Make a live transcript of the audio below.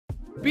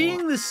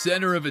Being the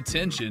center of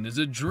attention is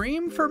a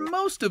dream for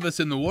most of us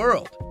in the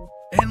world.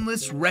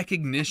 Endless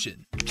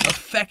recognition,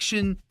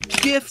 affection,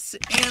 gifts,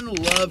 and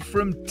love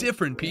from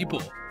different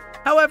people.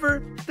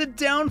 However, the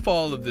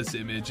downfall of this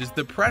image is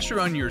the pressure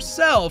on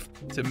yourself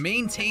to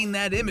maintain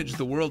that image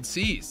the world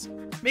sees,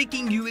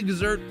 making you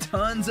exert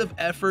tons of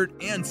effort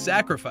and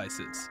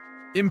sacrifices.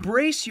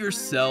 Embrace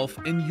yourself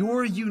and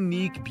your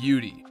unique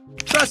beauty.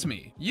 Trust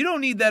me, you don't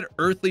need that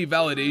earthly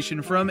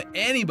validation from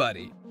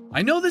anybody.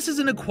 I know this is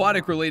an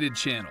aquatic-related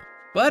channel,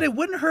 but it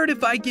wouldn't hurt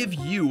if I give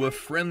you a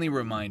friendly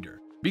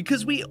reminder,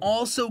 because we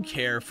also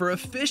care for a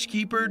fish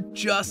keeper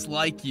just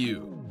like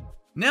you.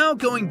 Now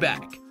going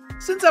back,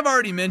 since I've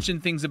already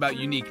mentioned things about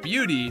unique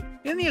beauty,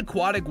 in the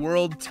aquatic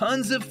world,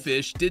 tons of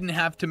fish didn't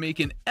have to make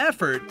an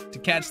effort to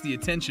catch the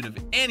attention of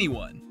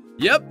anyone.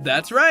 Yep,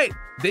 that's right.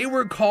 They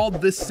were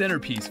called the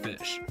centerpiece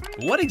fish.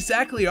 What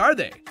exactly are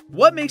they?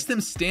 What makes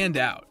them stand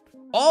out?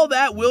 All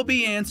that will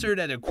be answered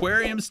at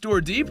Aquarium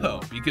Store Depot,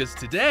 because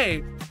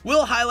today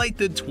we'll highlight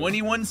the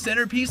 21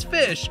 centerpiece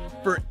fish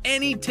for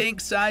any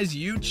tank size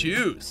you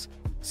choose.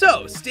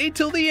 So stay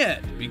till the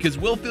end, because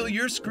we'll fill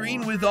your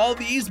screen with all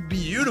these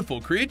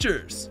beautiful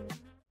creatures.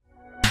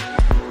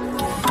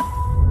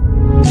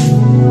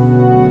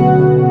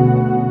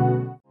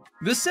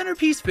 The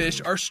centerpiece fish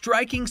are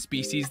striking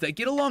species that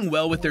get along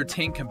well with their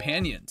tank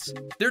companions.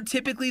 They're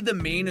typically the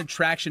main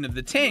attraction of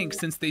the tank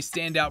since they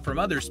stand out from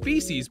other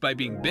species by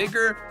being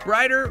bigger,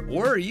 brighter,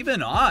 or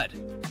even odd.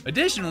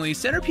 Additionally,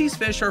 centerpiece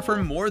fish are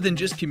for more than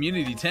just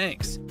community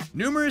tanks.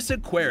 Numerous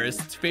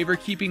aquarists favor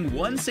keeping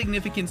one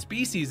significant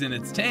species in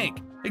its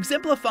tank,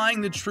 exemplifying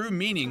the true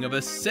meaning of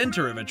a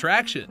center of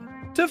attraction.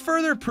 To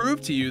further prove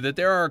to you that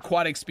there are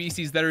aquatic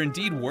species that are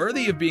indeed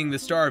worthy of being the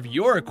star of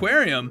your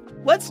aquarium,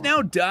 let's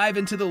now dive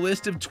into the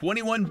list of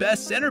 21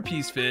 best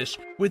centerpiece fish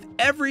with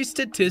every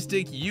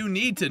statistic you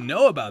need to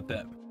know about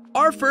them.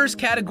 Our first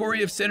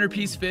category of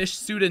centerpiece fish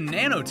suit a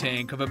nano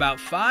tank of about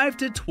 5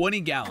 to 20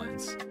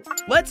 gallons.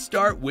 Let's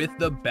start with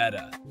the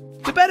Betta.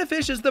 The Betta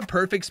fish is the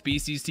perfect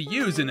species to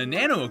use in a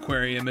nano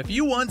aquarium if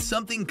you want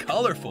something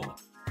colorful.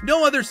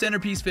 No other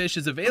centerpiece fish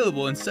is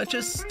available in such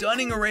a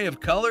stunning array of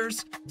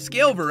colors,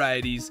 scale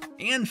varieties,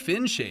 and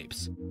fin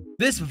shapes.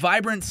 This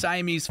vibrant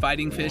Siamese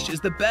fighting fish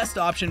is the best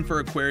option for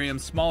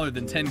aquariums smaller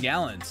than 10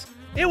 gallons.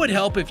 It would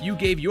help if you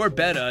gave your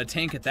Betta a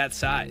tank at that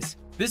size.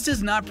 This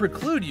does not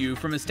preclude you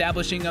from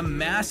establishing a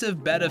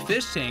massive Betta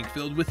fish tank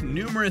filled with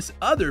numerous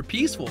other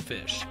peaceful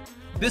fish.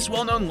 This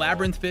well-known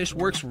labyrinth fish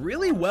works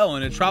really well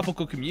in a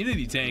tropical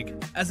community tank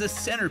as a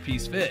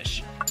centerpiece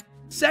fish.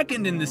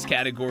 Second in this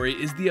category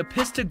is the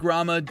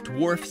Apistogramma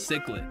dwarf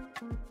cichlid.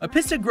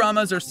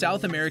 Apistogrammas are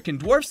South American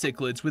dwarf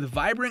cichlids with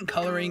vibrant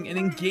coloring and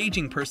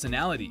engaging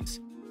personalities.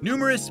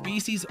 Numerous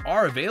species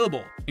are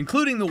available,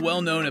 including the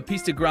well-known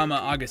Apistogramma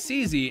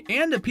agassizi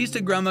and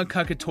Apistogramma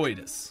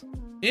cacatoidis.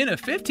 In a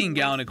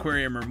 15-gallon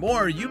aquarium or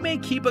more, you may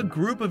keep a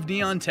group of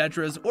neon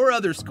tetras or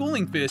other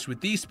schooling fish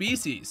with these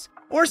species,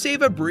 or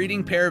save a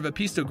breeding pair of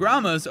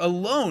Apistogrammas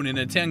alone in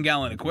a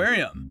 10-gallon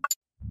aquarium.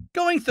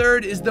 Going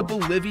third is the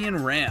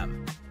Bolivian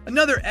Ram.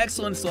 Another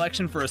excellent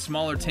selection for a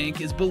smaller tank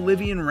is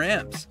Bolivian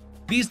Rams.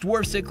 These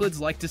dwarf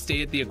cichlids like to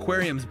stay at the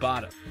aquarium's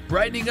bottom,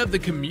 brightening up the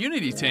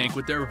community tank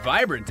with their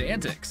vibrant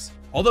antics.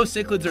 Although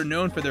cichlids are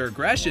known for their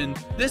aggression,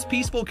 this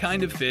peaceful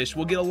kind of fish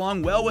will get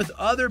along well with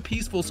other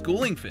peaceful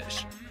schooling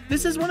fish.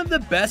 This is one of the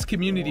best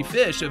community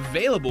fish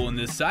available in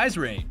this size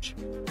range.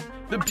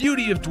 The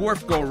beauty of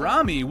Dwarf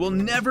Gourami will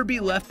never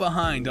be left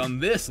behind on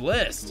this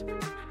list.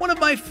 One of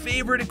my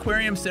favorite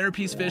aquarium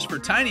centerpiece fish for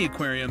tiny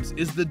aquariums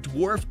is the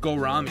Dwarf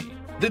Gourami.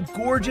 The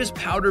gorgeous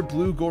powder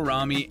blue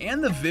gourami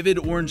and the vivid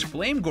orange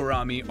flame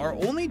gourami are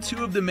only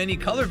two of the many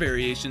color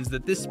variations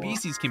that this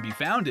species can be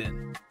found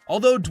in.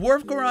 Although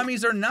dwarf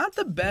gouramis are not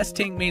the best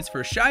tank mates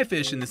for shy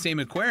fish in the same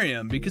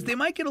aquarium because they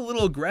might get a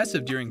little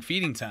aggressive during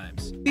feeding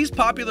times, these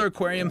popular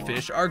aquarium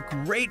fish are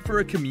great for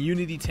a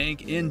community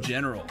tank in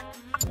general.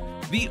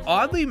 The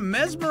oddly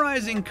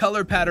mesmerizing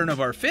color pattern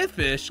of our fifth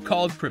fish,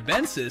 called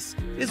Kribensis,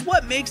 is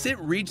what makes it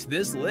reach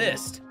this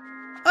list.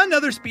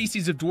 Another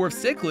species of dwarf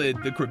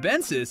cichlid, the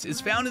Kribensis,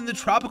 is found in the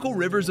tropical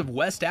rivers of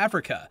West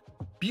Africa.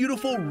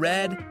 Beautiful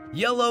red,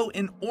 yellow,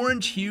 and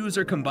orange hues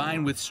are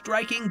combined with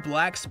striking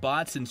black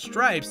spots and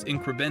stripes in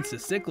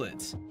Kribensis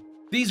cichlids.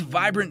 These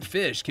vibrant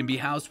fish can be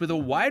housed with a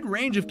wide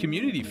range of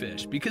community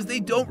fish because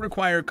they don't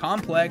require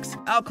complex,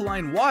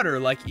 alkaline water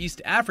like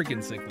East African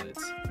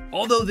cichlids.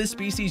 Although this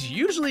species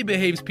usually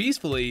behaves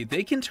peacefully,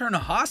 they can turn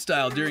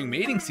hostile during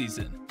mating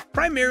season,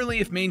 primarily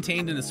if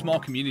maintained in a small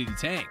community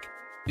tank.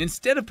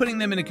 Instead of putting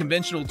them in a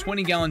conventional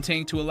 20-gallon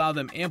tank to allow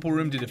them ample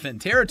room to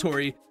defend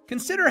territory,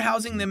 consider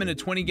housing them in a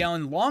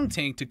 20-gallon long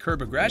tank to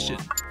curb aggression.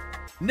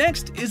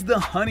 Next is the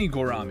honey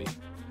gourami.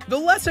 The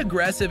less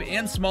aggressive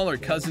and smaller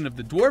cousin of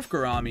the Dwarf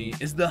Gourami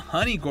is the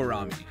Honey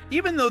Gourami.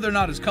 Even though they're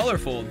not as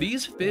colorful,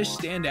 these fish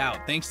stand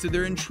out thanks to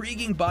their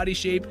intriguing body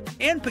shape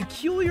and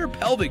peculiar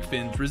pelvic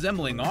fins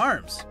resembling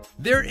arms.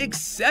 They're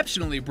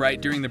exceptionally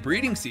bright during the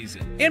breeding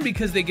season, and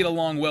because they get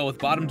along well with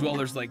bottom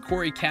dwellers like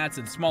cory cats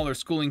and smaller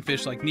schooling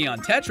fish like neon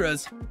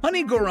tetras,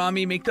 Honey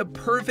Gourami make the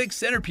perfect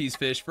centerpiece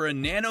fish for a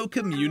nano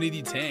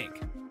community tank.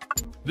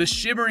 The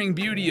shimmering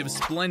beauty of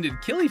Splendid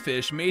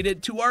Killifish made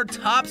it to our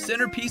top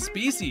centerpiece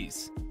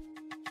species.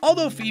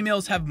 Although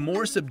females have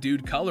more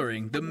subdued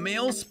coloring, the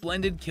male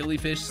Splendid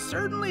Killifish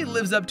certainly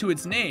lives up to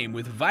its name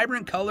with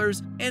vibrant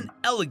colors and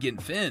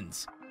elegant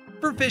fins.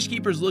 For fish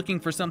keepers looking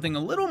for something a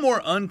little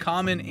more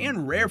uncommon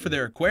and rare for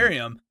their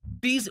aquarium,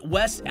 these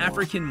West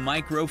African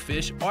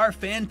microfish are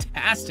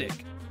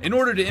fantastic. In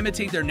order to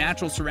imitate their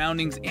natural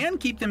surroundings and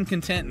keep them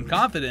content and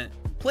confident,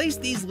 place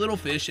these little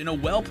fish in a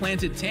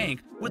well-planted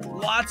tank with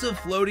lots of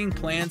floating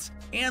plants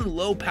and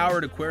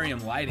low-powered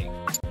aquarium lighting.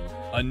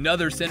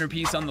 Another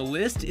centerpiece on the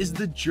list is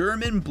the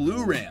German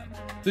blue ram.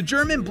 The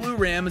German blue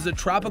ram is a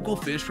tropical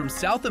fish from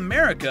South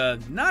America,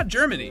 not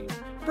Germany.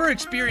 For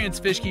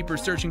experienced fish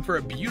keepers searching for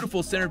a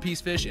beautiful centerpiece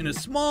fish in a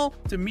small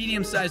to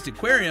medium-sized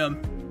aquarium,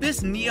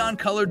 this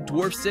neon-colored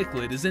dwarf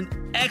cichlid is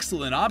an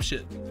excellent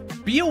option.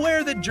 Be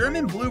aware that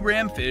German blue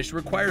ram fish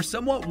require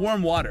somewhat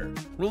warm water,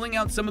 ruling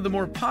out some of the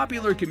more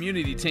popular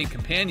community tank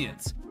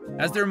companions.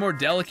 As they're more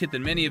delicate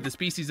than many of the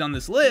species on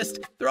this list,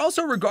 they're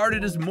also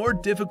regarded as more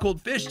difficult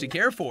fish to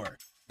care for.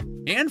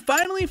 And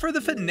finally, for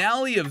the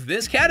finale of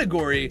this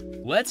category,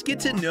 let's get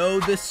to know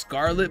the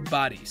Scarlet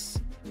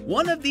Badis.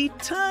 One of the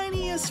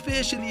tiniest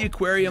fish in the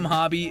aquarium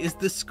hobby is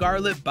the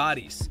Scarlet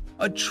Badis,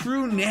 a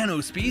true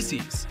nano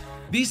species.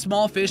 These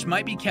small fish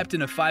might be kept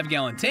in a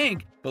 5-gallon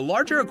tank, but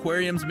larger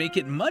aquariums make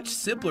it much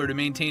simpler to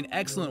maintain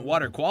excellent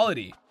water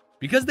quality.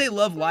 Because they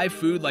love live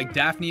food like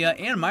Daphnia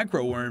and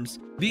microworms,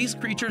 these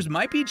creatures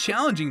might be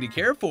challenging to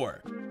care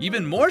for,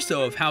 even more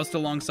so if housed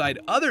alongside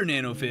other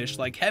nanofish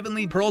like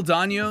heavenly pearl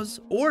danios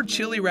or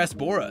chili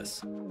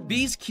rasboras.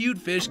 These cute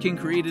fish can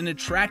create an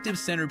attractive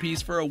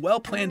centerpiece for a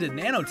well-planted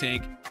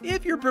nanotank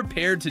if you're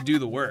prepared to do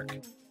the work.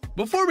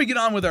 Before we get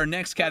on with our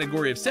next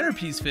category of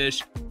centerpiece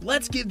fish,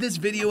 let's give this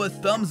video a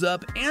thumbs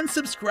up and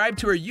subscribe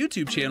to our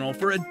YouTube channel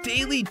for a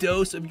daily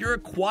dose of your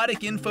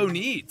aquatic info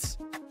needs.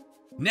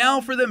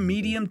 Now for the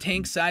medium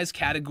tank size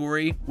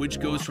category, which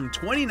goes from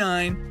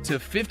 29 to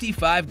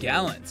 55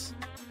 gallons.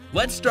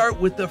 Let's start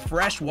with the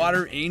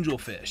Freshwater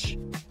Angelfish.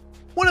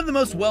 One of the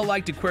most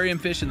well-liked aquarium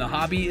fish in the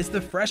hobby is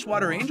the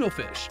Freshwater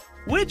Angelfish,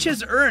 which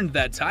has earned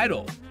that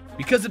title.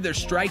 Because of their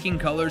striking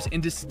colors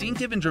and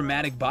distinctive and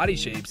dramatic body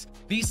shapes,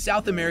 these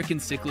South American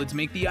cichlids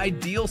make the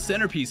ideal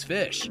centerpiece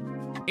fish.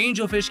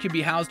 Angelfish can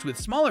be housed with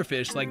smaller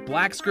fish like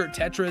black skirt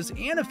tetras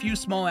and a few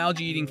small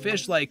algae-eating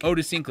fish like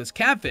Odyssenchlus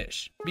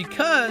catfish,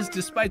 because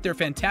despite their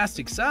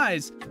fantastic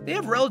size, they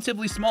have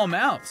relatively small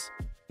mouths.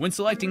 When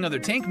selecting other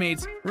tank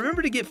mates,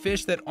 remember to get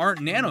fish that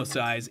aren't nano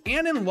size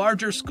and in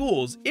larger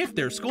schools if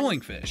they're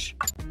schooling fish.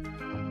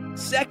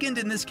 Second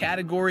in this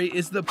category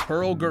is the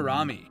Pearl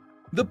Gourami.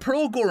 The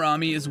Pearl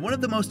Gourami is one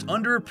of the most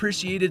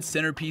underappreciated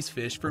centerpiece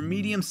fish for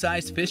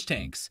medium-sized fish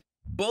tanks.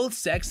 Both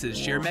sexes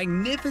share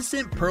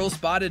magnificent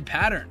pearl-spotted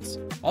patterns,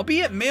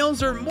 albeit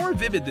males are more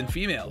vivid than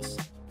females.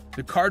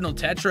 The cardinal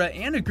tetra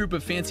and a group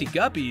of fancy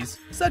guppies,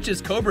 such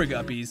as cobra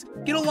guppies,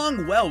 get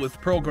along well with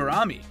Pearl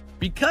Gourami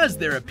because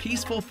they're a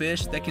peaceful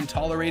fish that can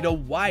tolerate a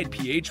wide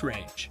pH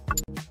range.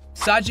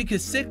 Sajica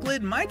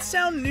Cichlid might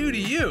sound new to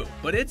you,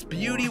 but its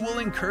beauty will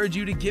encourage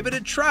you to give it a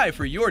try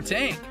for your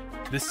tank.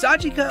 The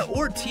Sajica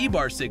or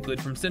T-bar cichlid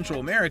from Central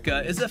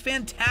America is a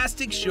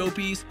fantastic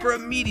showpiece for a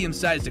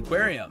medium-sized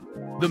aquarium.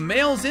 The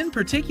males in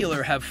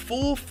particular have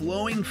full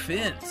flowing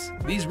fins.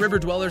 These river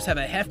dwellers have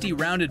a hefty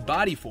rounded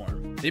body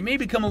form. They may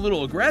become a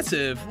little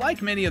aggressive,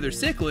 like many other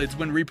cichlids,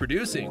 when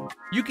reproducing.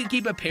 You can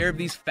keep a pair of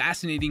these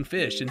fascinating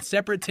fish in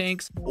separate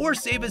tanks or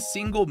save a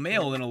single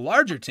male in a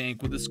larger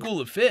tank with a school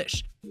of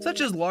fish,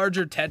 such as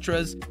larger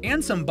tetras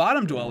and some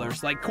bottom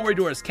dwellers like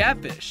Corydoras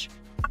catfish.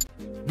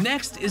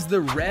 Next is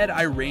the red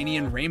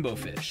Iranian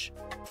Rainbowfish.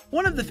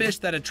 One of the fish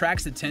that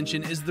attracts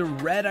attention is the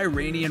red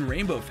Iranian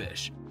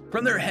Rainbowfish.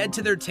 From their head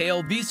to their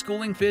tail, these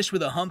schooling fish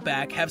with a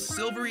humpback have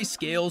silvery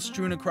scales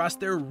strewn across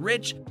their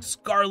rich,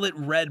 scarlet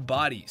red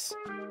bodies.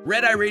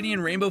 Red Iranian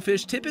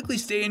Rainbowfish typically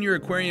stay in your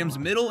aquarium's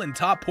middle and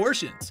top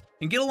portions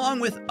and get along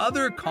with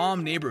other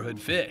calm neighborhood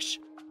fish.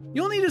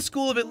 You'll need a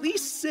school of at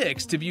least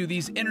 6 to view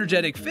these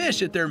energetic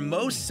fish at their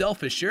most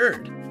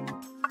self-assured.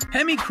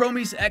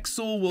 Hemichromis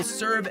exsul will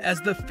serve as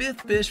the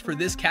 5th fish for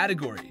this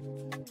category.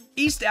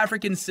 East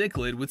African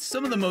cichlid with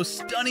some of the most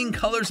stunning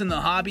colors in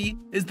the hobby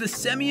is the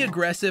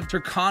semi-aggressive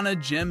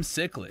Turkana gem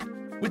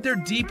cichlid. With their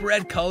deep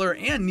red color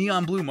and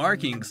neon blue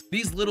markings,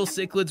 these little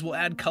cichlids will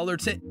add color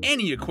to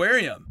any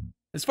aquarium.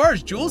 As far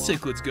as jewel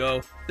cichlids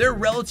go, they're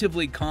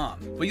relatively calm,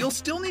 but you'll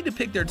still need to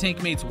pick their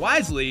tank mates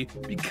wisely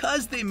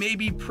because they may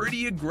be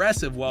pretty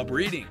aggressive while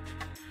breeding.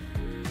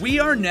 We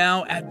are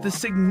now at the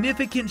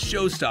significant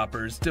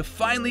showstoppers to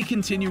finally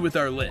continue with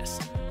our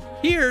list.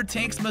 Here,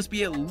 tanks must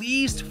be at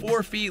least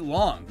 4 feet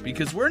long,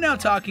 because we're now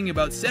talking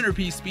about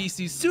centerpiece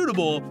species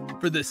suitable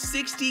for the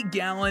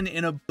 60-gallon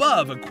and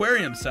above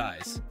aquarium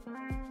size.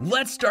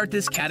 Let's start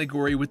this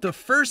category with the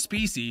first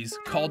species,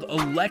 called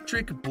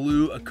electric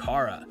blue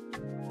Acara.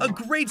 A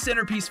great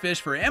centerpiece fish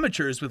for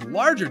amateurs with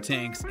larger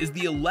tanks is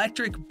the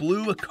electric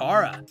blue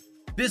Acara.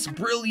 This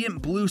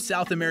brilliant blue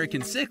South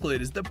American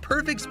cichlid is the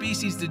perfect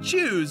species to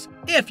choose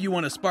if you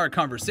want to spark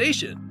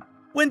conversation.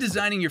 When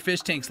designing your fish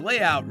tank's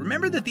layout,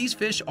 remember that these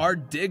fish are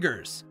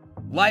diggers.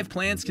 Live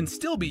plants can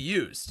still be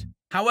used.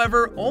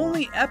 However,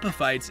 only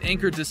epiphytes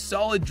anchored to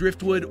solid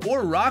driftwood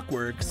or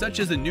rockwork, such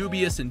as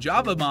Anubias and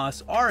Java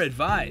moss, are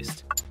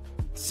advised.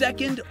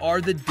 Second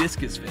are the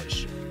discus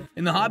fish.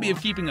 In the hobby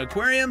of keeping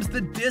aquariums,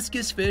 the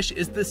discus fish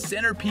is the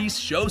centerpiece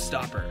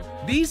showstopper.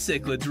 These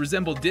cichlids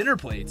resemble dinner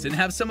plates and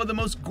have some of the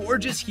most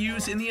gorgeous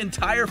hues in the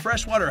entire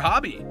freshwater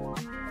hobby.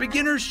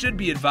 Beginners should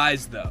be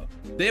advised though.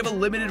 They have a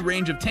limited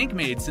range of tank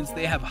mates since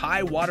they have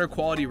high water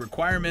quality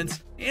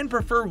requirements and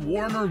prefer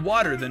warmer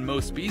water than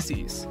most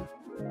species.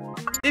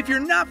 If you're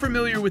not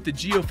familiar with the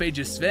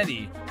Geophagus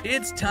Sveni,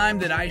 it's time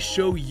that I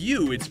show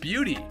you its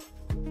beauty.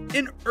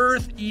 An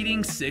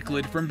earth-eating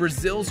cichlid from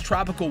Brazil's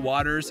tropical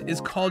waters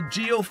is called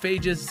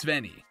Geophagus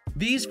Sveni.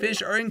 These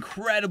fish are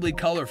incredibly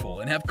colorful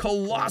and have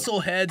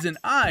colossal heads and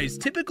eyes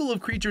typical of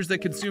creatures that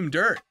consume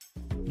dirt.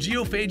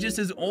 Geophagus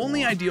is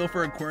only ideal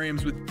for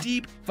aquariums with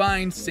deep,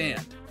 fine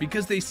sand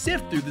because they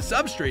sift through the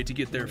substrate to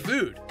get their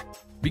food.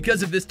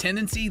 Because of this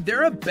tendency,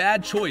 they're a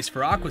bad choice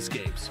for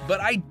aquascapes, but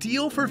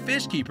ideal for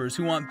fish keepers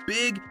who want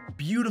big,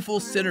 beautiful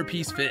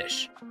centerpiece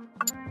fish.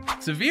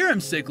 Severum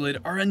cichlid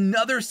are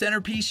another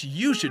centerpiece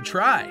you should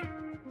try.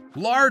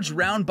 Large,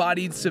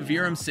 round-bodied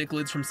Severum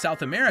cichlids from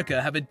South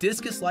America have a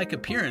discus-like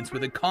appearance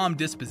with a calm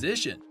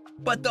disposition,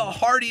 but the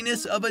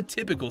hardiness of a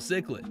typical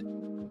cichlid.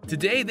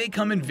 Today, they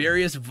come in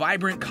various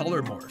vibrant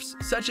color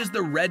morphs, such as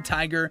the red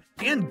tiger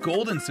and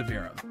golden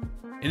Severum.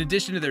 In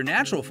addition to their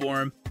natural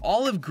form,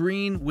 olive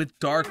green with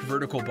dark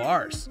vertical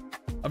bars.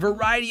 A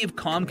variety of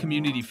calm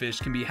community fish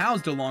can be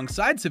housed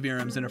alongside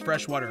Severums in a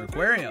freshwater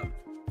aquarium.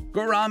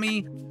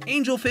 Gourami,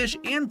 angelfish,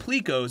 and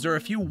plecos are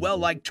a few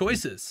well-liked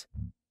choices.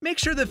 Make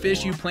sure the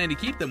fish you plan to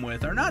keep them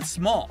with are not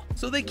small,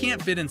 so they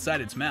can't fit inside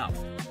its mouth.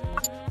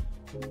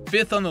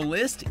 Fifth on the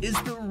list is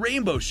the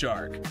rainbow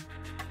shark.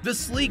 The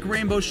sleek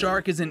rainbow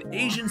shark is an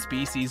Asian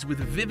species with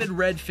vivid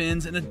red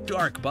fins and a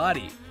dark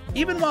body.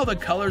 Even while the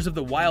colors of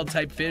the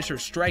wild-type fish are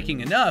striking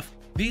enough,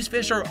 these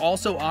fish are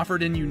also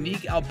offered in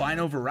unique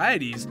albino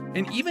varieties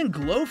and even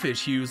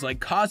glowfish hues like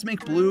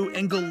cosmic blue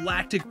and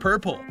galactic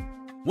purple.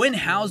 When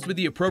housed with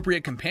the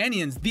appropriate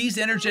companions, these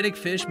energetic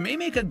fish may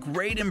make a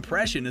great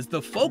impression as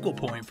the focal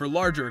point for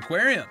larger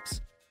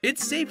aquariums.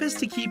 It's safest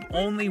to keep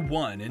only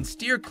one and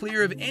steer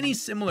clear of any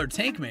similar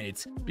tank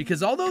mates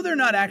because although they're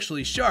not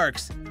actually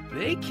sharks,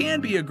 they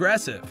can be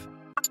aggressive.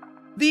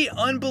 The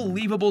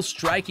unbelievable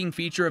striking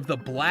feature of the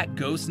black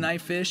ghost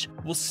knife fish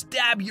will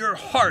stab your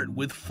heart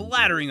with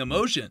flattering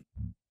emotion.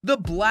 The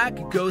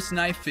black ghost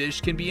knife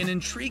fish can be an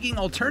intriguing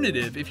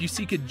alternative if you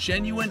seek a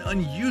genuine,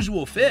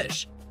 unusual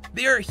fish.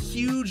 They are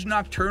huge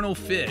nocturnal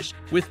fish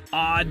with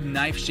odd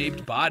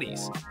knife-shaped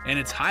bodies, and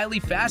it's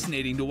highly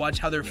fascinating to watch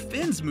how their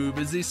fins move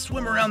as they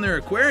swim around their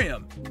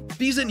aquarium.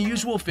 These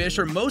unusual fish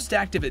are most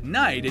active at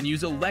night and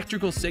use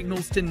electrical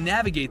signals to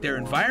navigate their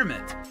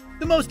environment.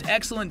 The most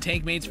excellent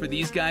tank mates for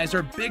these guys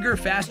are bigger,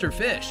 faster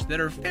fish that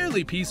are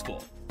fairly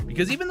peaceful,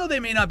 because even though they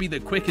may not be the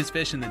quickest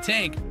fish in the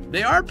tank,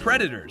 they are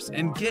predators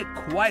and get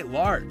quite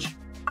large.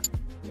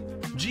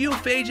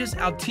 Geophagus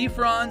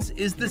altifrons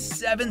is the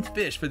 7th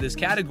fish for this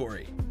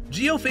category.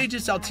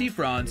 Geophagus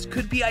altifrons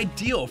could be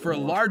ideal for a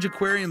large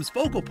aquarium's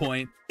focal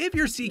point if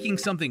you're seeking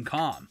something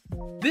calm.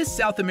 This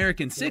South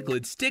American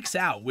cichlid sticks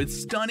out with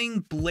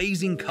stunning,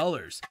 blazing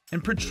colors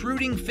and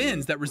protruding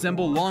fins that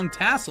resemble long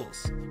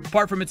tassels.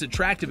 Apart from its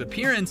attractive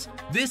appearance,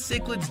 this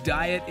cichlid's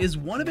diet is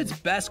one of its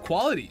best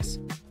qualities.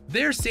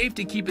 They're safe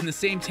to keep in the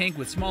same tank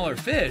with smaller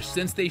fish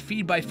since they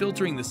feed by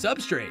filtering the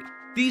substrate.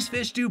 These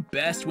fish do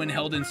best when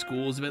held in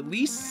schools of at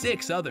least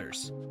 6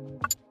 others.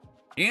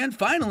 And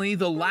finally,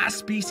 the last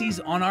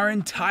species on our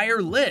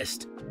entire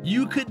list.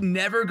 You could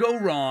never go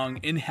wrong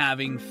in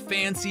having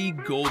fancy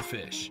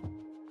goldfish.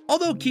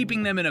 Although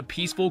keeping them in a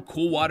peaceful,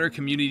 cool water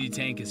community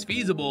tank is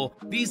feasible,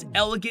 these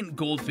elegant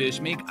goldfish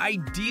make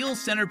ideal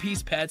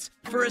centerpiece pets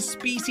for a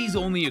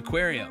species-only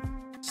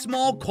aquarium.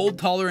 Small,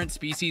 cold-tolerant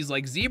species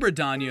like zebra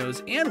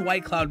danios and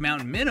white cloud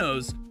mountain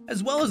minnows,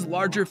 as well as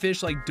larger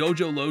fish like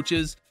dojo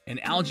loaches and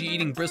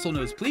algae-eating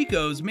bristlenose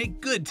plecos make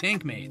good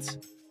tank mates.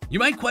 You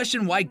might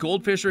question why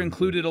goldfish are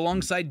included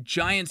alongside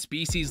giant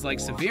species like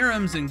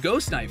severums and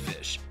ghost knife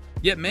fish.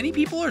 Yet many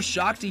people are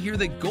shocked to hear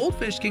that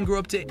goldfish can grow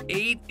up to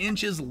 8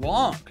 inches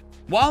long.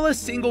 While a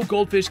single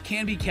goldfish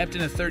can be kept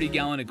in a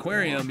 30-gallon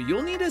aquarium,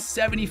 you'll need a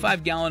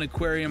 75-gallon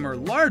aquarium or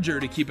larger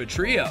to keep a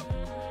trio.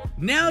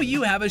 Now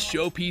you have a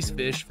showpiece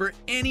fish for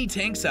any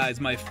tank size,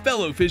 my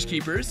fellow fish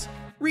keepers.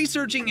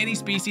 Researching any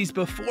species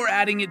before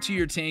adding it to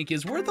your tank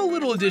is worth a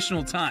little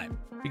additional time,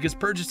 because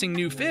purchasing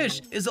new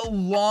fish is a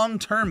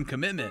long-term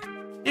commitment.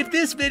 If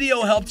this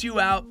video helped you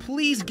out,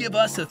 please give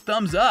us a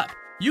thumbs up.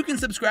 You can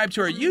subscribe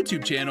to our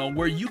YouTube channel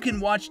where you can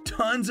watch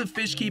tons of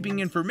fish keeping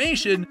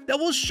information that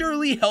will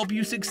surely help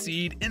you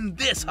succeed in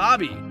this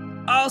hobby.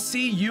 I'll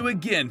see you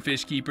again,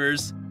 fish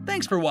keepers.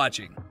 Thanks for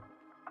watching.